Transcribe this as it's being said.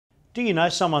Do you know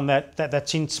someone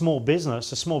that's in small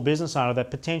business, a small business owner that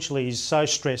potentially is so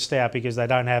stressed out because they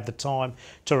don't have the time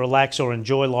to relax or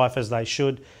enjoy life as they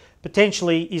should,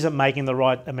 potentially isn't making the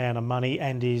right amount of money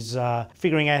and is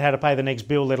figuring out how to pay the next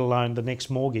bill, let alone the next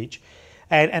mortgage,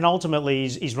 and ultimately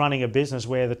is running a business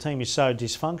where the team is so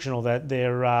dysfunctional that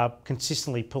they're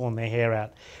consistently pulling their hair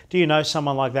out? Do you know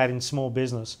someone like that in small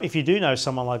business? If you do know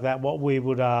someone like that, what we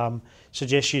would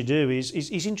suggest you do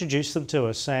is introduce them to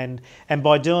us, and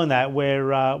by doing that,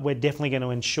 we're definitely going to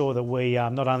ensure that we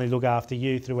not only look after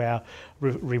you through our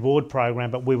reward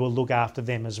program, but we will look after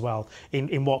them as well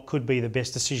in what could be the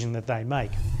best decision that they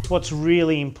make. What's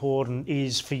really important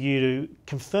is for you to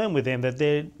confirm with them that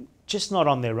they're just not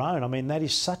on their own. I mean, that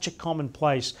is such a common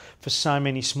place for so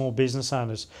many small business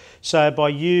owners. So by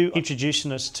you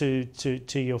introducing us to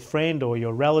your friend or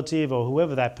your relative or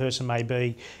whoever that person may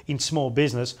be in small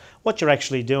business, what you're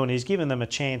actually doing is giving them a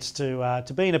chance to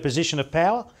be in a position of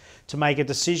power, to make a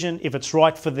decision if it's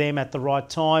right for them at the right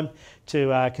time,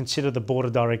 to consider the Board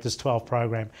of Directors 12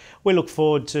 program. We look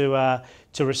forward to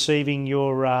receiving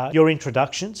your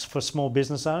introductions for small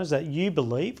business owners that you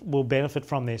believe will benefit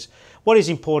from this. What is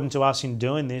important to us in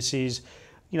doing this is,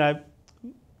 you know,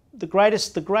 the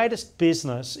greatest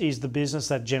business is the business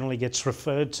that generally gets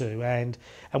referred to, and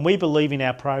we believe in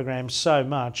our program so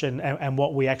much and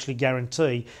what we actually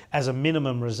guarantee as a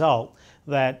minimum result,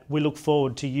 that we look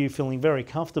forward to you feeling very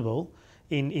comfortable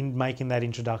in making that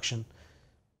introduction.